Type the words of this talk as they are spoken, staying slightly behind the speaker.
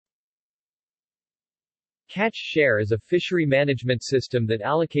Catch share is a fishery management system that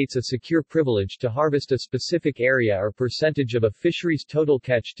allocates a secure privilege to harvest a specific area or percentage of a fishery's total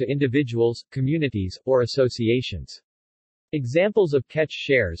catch to individuals, communities, or associations. Examples of catch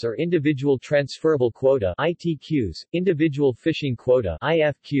shares are individual transferable quota (ITQs), individual fishing quota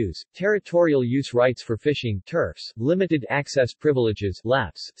 (IFQs), territorial use rights for fishing (TURFs), limited access privileges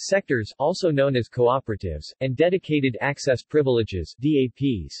 (LAPs), sectors, also known as cooperatives, and dedicated access privileges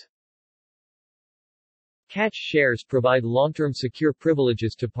 (DAPs). Catch shares provide long-term secure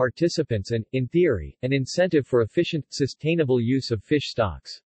privileges to participants and, in theory, an incentive for efficient, sustainable use of fish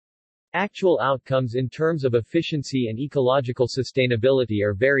stocks. Actual outcomes in terms of efficiency and ecological sustainability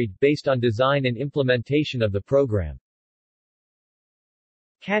are varied, based on design and implementation of the program.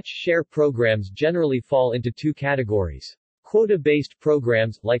 Catch share programs generally fall into two categories. Quota-based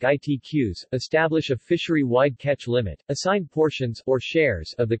programs, like ITQs, establish a fishery-wide catch limit, assign portions, or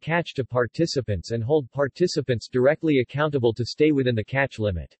shares, of the catch to participants and hold participants directly accountable to stay within the catch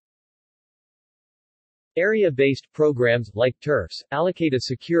limit. Area-based programs, like TURFs, allocate a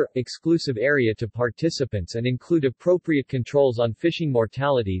secure, exclusive area to participants and include appropriate controls on fishing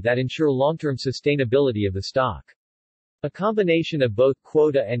mortality that ensure long-term sustainability of the stock. A combination of both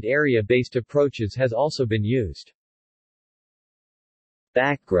quota and area-based approaches has also been used.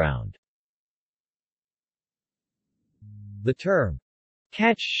 Background. The term,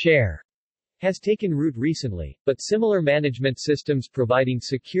 catch share, has taken root recently, but similar management systems providing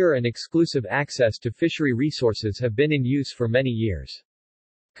secure and exclusive access to fishery resources have been in use for many years.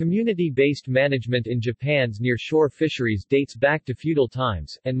 Community-based management in Japan's near-shore fisheries dates back to feudal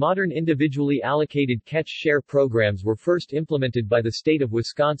times, and modern individually allocated catch share programs were first implemented by the state of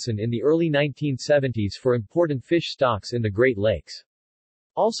Wisconsin in the early 1970s for important fish stocks in the Great Lakes.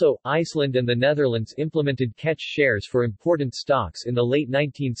 Also, Iceland and the Netherlands implemented catch shares for important stocks in the late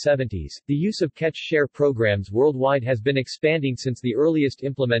 1970s. The use of catch share programs worldwide has been expanding since the earliest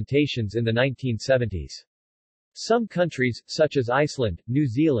implementations in the 1970s. Some countries, such as Iceland, New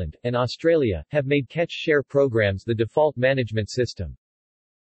Zealand, and Australia, have made catch share programs the default management system.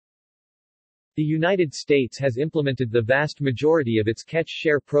 The United States has implemented the vast majority of its catch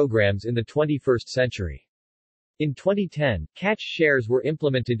share programs in the 21st century. In 2010, catch shares were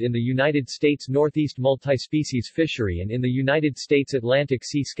implemented in the United States Northeast multi-species fishery and in the United States Atlantic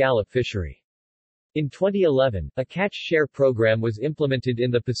sea scallop fishery. In 2011, a catch share program was implemented in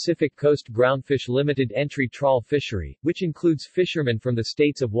the Pacific Coast groundfish limited entry trawl fishery, which includes fishermen from the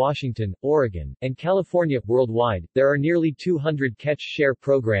states of Washington, Oregon, and California. Worldwide, there are nearly 200 catch share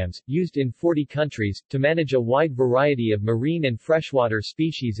programs, used in 40 countries, to manage a wide variety of marine and freshwater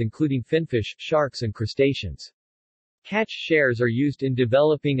species including finfish, sharks and crustaceans. Catch shares are used in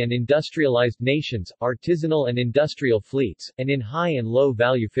developing and industrialized nations, artisanal and industrial fleets, and in high and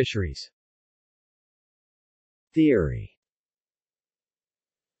low-value fisheries. Theory.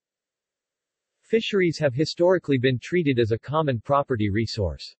 Fisheries have historically been treated as a common property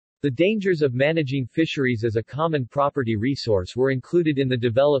resource. The dangers of managing fisheries as a common property resource were included in the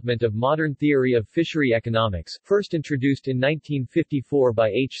development of modern theory of fishery economics, first introduced in 1954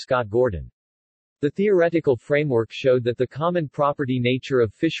 by H. Scott Gordon. The theoretical framework showed that the common property nature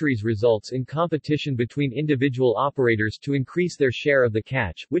of fisheries results in competition between individual operators to increase their share of the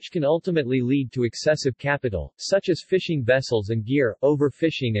catch, which can ultimately lead to excessive capital, such as fishing vessels and gear,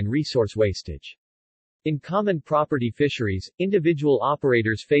 overfishing and resource wastage. In common property fisheries, individual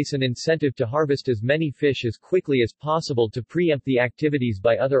operators face an incentive to harvest as many fish as quickly as possible to preempt the activities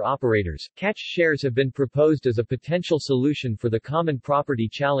by other operators. Catch shares have been proposed as a potential solution for the common property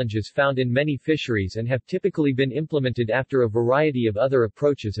challenges found in many fisheries and have typically been implemented after a variety of other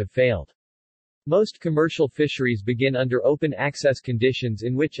approaches have failed. Most commercial fisheries begin under open access conditions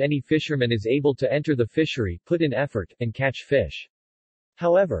in which any fisherman is able to enter the fishery, put in effort, and catch fish.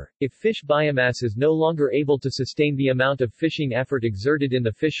 However, if fish biomass is no longer able to sustain the amount of fishing effort exerted in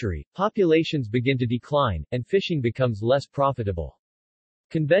the fishery, populations begin to decline, and fishing becomes less profitable.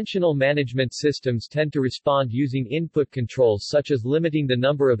 Conventional management systems tend to respond using input controls such as limiting the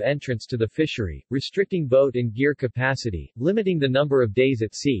number of entrants to the fishery, restricting boat and gear capacity, limiting the number of days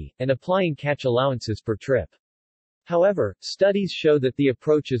at sea, and applying catch allowances per trip. However, studies show that the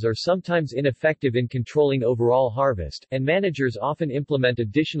approaches are sometimes ineffective in controlling overall harvest, and managers often implement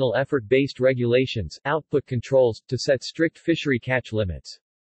additional effort-based regulations, output controls, to set strict fishery catch limits.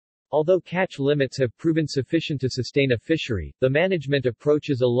 Although catch limits have proven sufficient to sustain a fishery, the management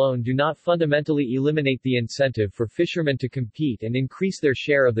approaches alone do not fundamentally eliminate the incentive for fishermen to compete and increase their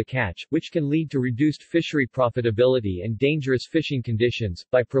share of the catch, which can lead to reduced fishery profitability and dangerous fishing conditions.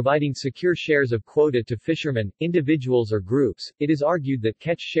 By providing secure shares of quota to fishermen, individuals or groups, it is argued that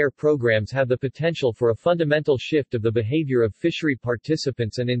catch share programs have the potential for a fundamental shift of the behavior of fishery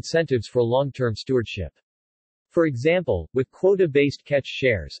participants and incentives for long-term stewardship. For example, with quota-based catch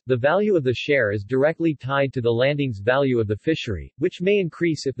shares, the value of the share is directly tied to the landing's value of the fishery, which may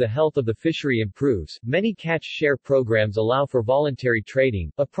increase if the health of the fishery improves. Many catch share programs allow for voluntary trading,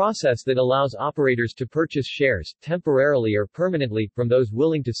 a process that allows operators to purchase shares, temporarily or permanently, from those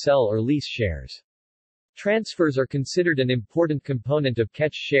willing to sell or lease shares. Transfers are considered an important component of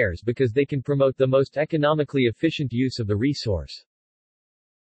catch shares because they can promote the most economically efficient use of the resource.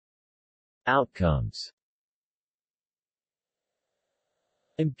 Outcomes.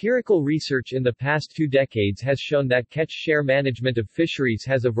 Empirical research in the past 2 decades has shown that catch share management of fisheries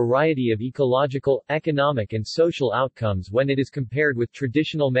has a variety of ecological, economic and social outcomes when it is compared with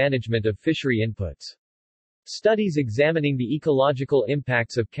traditional management of fishery inputs. Studies examining the ecological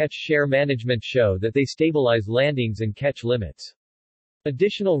impacts of catch share management show that they stabilize landings and catch limits.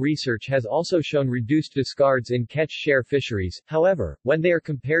 Additional research has also shown reduced discards in catch share fisheries. However, when they are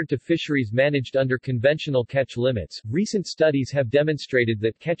compared to fisheries managed under conventional catch limits, recent studies have demonstrated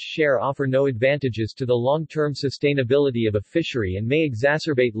that catch share offer no advantages to the long-term sustainability of a fishery and may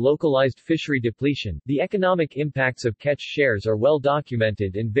exacerbate localized fishery depletion. The economic impacts of catch shares are well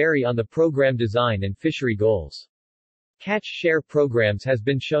documented and vary on the program design and fishery goals. Catch share programs has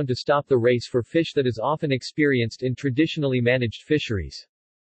been shown to stop the race for fish that is often experienced in traditionally managed fisheries.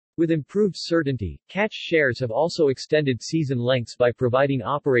 With improved certainty, catch shares have also extended season lengths by providing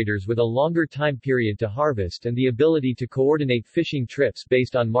operators with a longer time period to harvest and the ability to coordinate fishing trips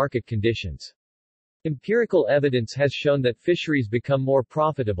based on market conditions. Empirical evidence has shown that fisheries become more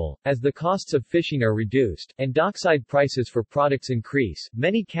profitable, as the costs of fishing are reduced, and dockside prices for products increase.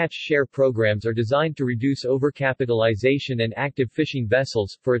 Many catch share programs are designed to reduce overcapitalization and active fishing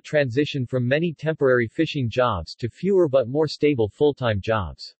vessels, for a transition from many temporary fishing jobs to fewer but more stable full-time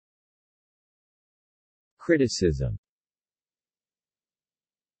jobs. Criticism.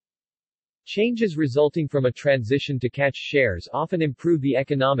 Changes resulting from a transition to catch shares often improve the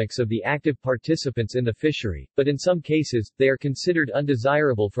economics of the active participants in the fishery, but in some cases, they are considered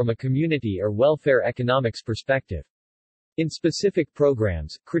undesirable from a community or welfare economics perspective. In specific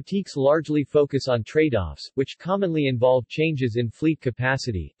programs, critiques largely focus on trade-offs, which commonly involve changes in fleet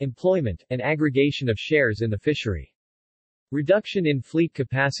capacity, employment, and aggregation of shares in the fishery. Reduction in fleet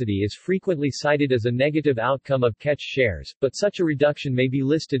capacity is frequently cited as a negative outcome of catch shares, but such a reduction may be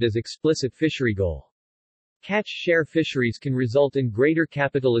listed as explicit fishery goal. Catch share fisheries can result in greater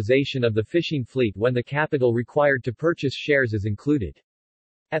capitalization of the fishing fleet when the capital required to purchase shares is included.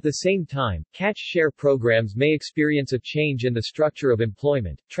 At the same time, catch share programs may experience a change in the structure of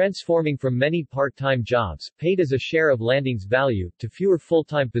employment, transforming from many part-time jobs, paid as a share of landing's value, to fewer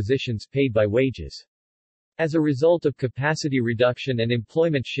full-time positions paid by wages. As a result of capacity reduction and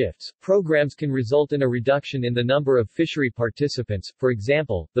employment shifts, programs can result in a reduction in the number of fishery participants. For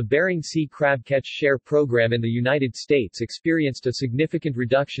example, the Bering Sea Crab Catch Share Program in the United States experienced a significant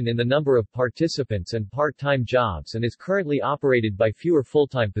reduction in the number of participants and part-time jobs and is currently operated by fewer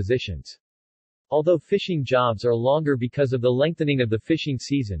full-time positions. Although fishing jobs are longer because of the lengthening of the fishing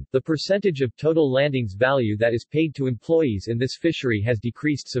season, the percentage of total landings value that is paid to employees in this fishery has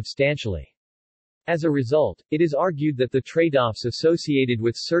decreased substantially. As a result, it is argued that the trade-offs associated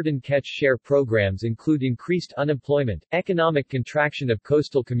with certain catch share programs include increased unemployment, economic contraction of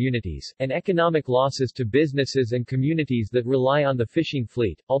coastal communities, and economic losses to businesses and communities that rely on the fishing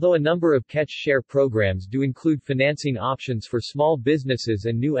fleet. Although a number of catch share programs do include financing options for small businesses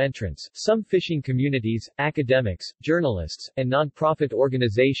and new entrants, some fishing communities, academics, journalists, and non-profit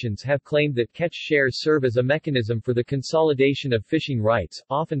organizations have claimed that catch shares serve as a mechanism for the consolidation of fishing rights,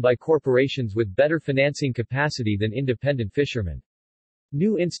 often by corporations with better financing capacity than independent fishermen.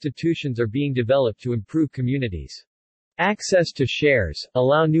 New institutions are being developed to improve communities' access to shares,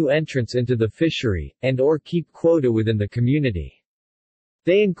 allow new entrants into the fishery, and/or keep quota within the community.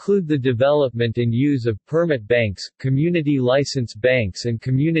 They include the development and use of permit banks, community license banks and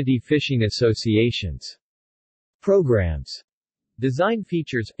community fishing associations. Programs. Design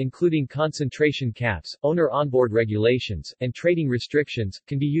features, including concentration caps, owner onboard regulations, and trading restrictions,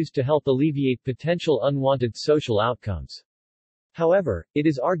 can be used to help alleviate potential unwanted social outcomes. However, it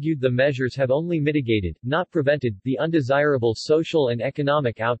is argued the measures have only mitigated, not prevented, the undesirable social and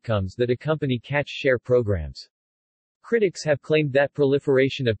economic outcomes that accompany catch share programs. Critics have claimed that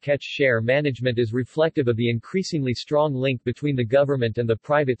proliferation of catch-share management is reflective of the increasingly strong link between the government and the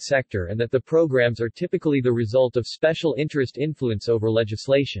private sector and that the programs are typically the result of special interest influence over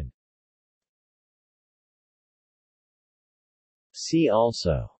legislation. See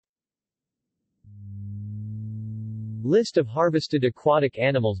also: List of harvested aquatic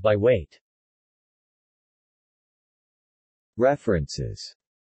animals by weight. References.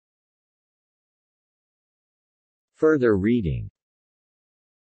 Further reading